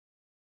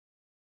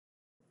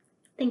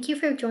Thank you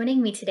for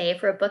joining me today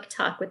for a book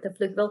talk with the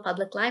Pflugerville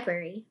Public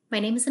Library. My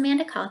name is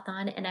Amanda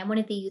Cawthon, and I'm one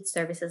of the Youth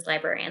Services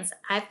Librarians.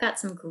 I've got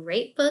some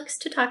great books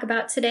to talk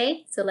about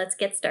today, so let's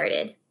get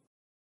started.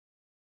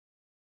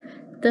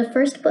 The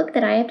first book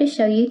that I have to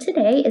show you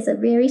today is a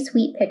very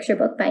sweet picture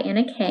book by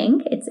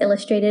Kang. It's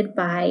illustrated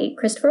by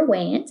Christopher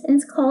Weyant, and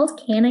it's called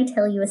Can I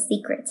Tell You a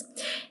Secret?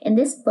 In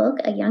this book,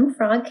 a young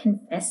frog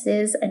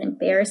confesses an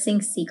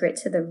embarrassing secret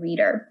to the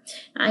reader.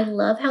 I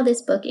love how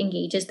this book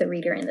engages the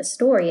reader in the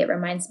story. It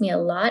reminds me a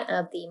lot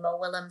of the Mo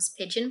Willems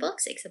Pigeon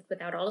books, except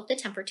without all of the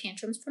temper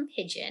tantrums from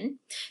Pigeon,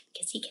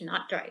 because he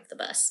cannot drive the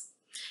bus.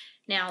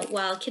 Now,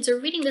 while kids are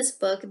reading this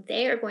book,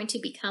 they are going to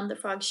become the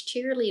frog's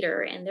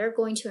cheerleader, and they're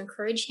going to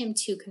encourage him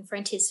to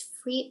confront his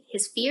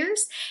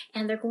fears,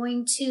 and they're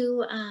going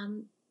to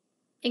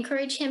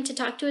encourage him to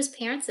talk to his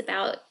parents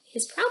about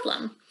his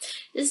problem.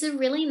 This is a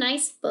really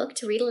nice book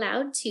to read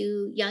aloud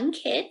to young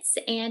kids,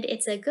 and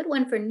it's a good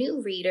one for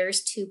new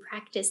readers to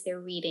practice their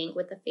reading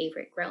with a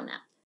favorite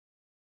grown-up.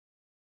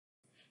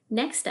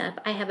 Next up,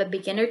 I have a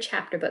beginner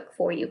chapter book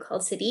for you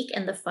called Sadiq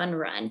and the Fun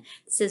Run.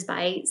 This is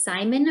by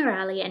Siman,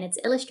 Nuurali, and it's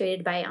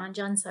illustrated by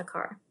Anjan.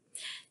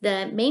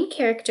 The main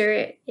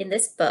character in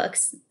this book,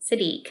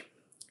 Sadiq,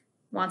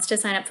 wants to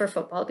sign up for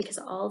football because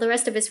all the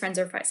rest of his friends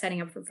are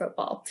signing up for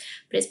football.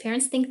 But his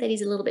parents think that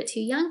he's a little bit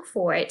too young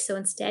for it, so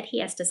instead he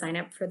has to sign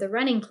up for the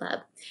running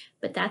club.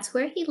 But that's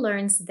where he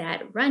learns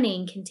that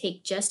running can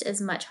take just as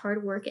much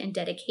hard work and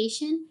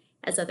dedication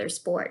as other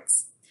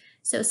sports.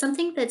 So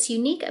something that's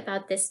unique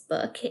about this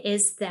book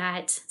is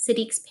that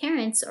Sadiq's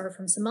parents are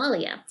from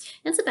Somalia.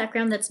 It's a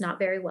background that's not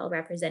very well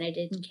represented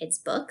in kids'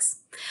 books.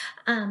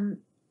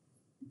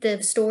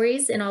 The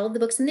stories in all of the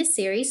books in this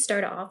series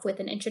start off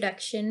with an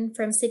introduction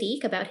from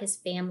Sadiq about his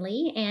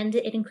family, and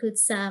it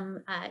includes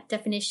some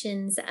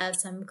definitions of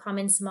some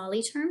common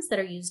Somali terms that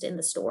are used in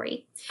the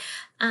story.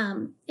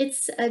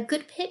 It's a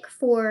good pick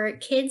for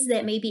kids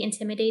that may be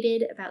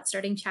intimidated about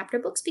starting chapter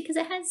books because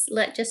it has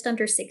just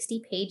under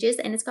 60 pages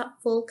and it's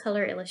got full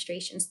color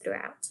illustrations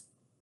throughout.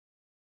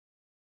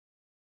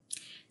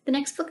 The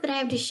next book that I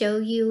have to show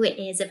you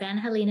is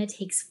Evangelina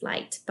Takes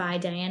Flight by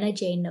Diana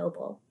J.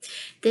 Noble.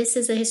 This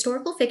is a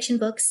historical fiction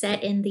book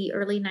set in the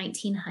early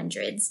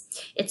 1900s.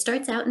 It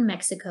starts out in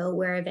Mexico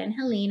where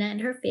Evangelina and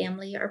her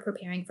family are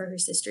preparing for her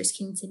sister's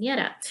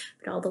quinceañera,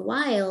 but all the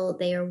while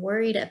they are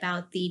worried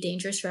about the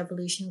dangerous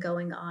revolution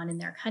going on in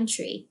their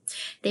country.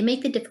 They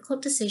make the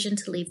difficult decision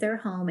to leave their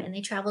home and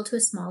they travel to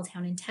a small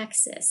town in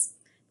Texas.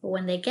 But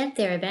when they get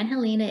there,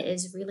 Evangelina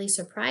is really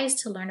surprised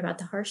to learn about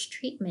the harsh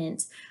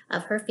treatment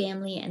of her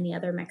family and the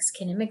other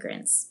Mexican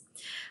immigrants.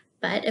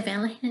 But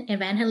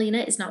Evangelina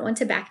is not one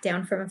to back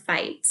down from a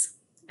fight.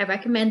 I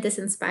recommend this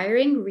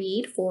inspiring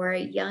read for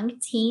young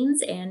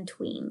teens and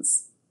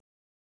tweens.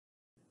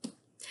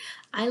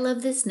 I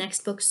love this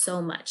next book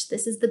so much.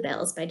 This is The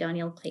Bells by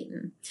Dhonielle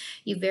Clayton.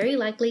 You've very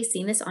likely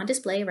seen this on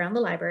display around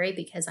the library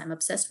because I'm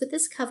obsessed with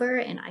this cover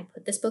and I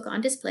put this book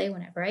on display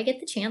whenever I get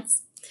the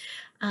chance.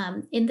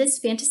 In this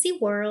fantasy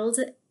world,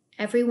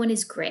 everyone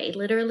is gray.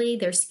 Literally,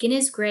 their skin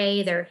is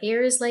gray, their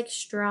hair is like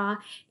straw,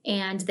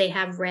 and they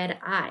have red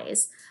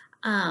eyes.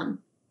 The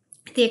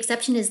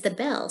exception is the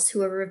Bells,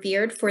 who are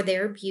revered for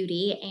their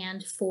beauty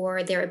and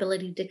for their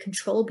ability to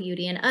control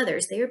beauty in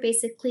others. They are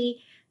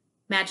basically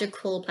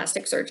magical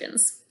plastic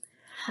surgeons.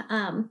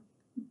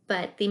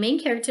 But the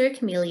main character,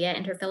 Camellia,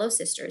 and her fellow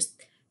sisters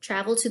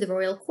travel to the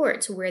royal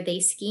court where they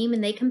scheme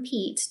and they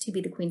compete to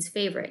be the queen's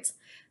favorite.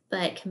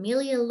 But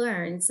Camellia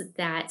learns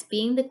that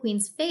being the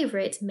queen's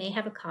favorite may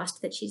have a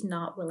cost that she's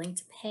not willing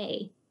to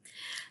pay.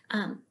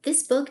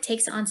 This book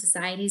takes on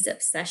society's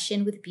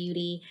obsession with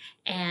beauty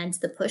and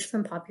the push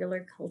from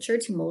popular culture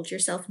to mold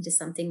yourself into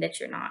something that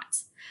you're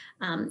not.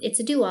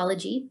 It's a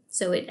duology,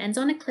 so it ends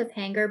on a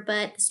cliffhanger,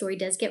 but the story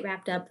does get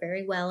wrapped up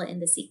very well in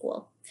the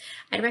sequel.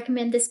 I'd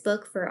recommend this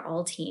book for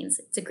all teens.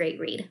 It's a great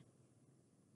read.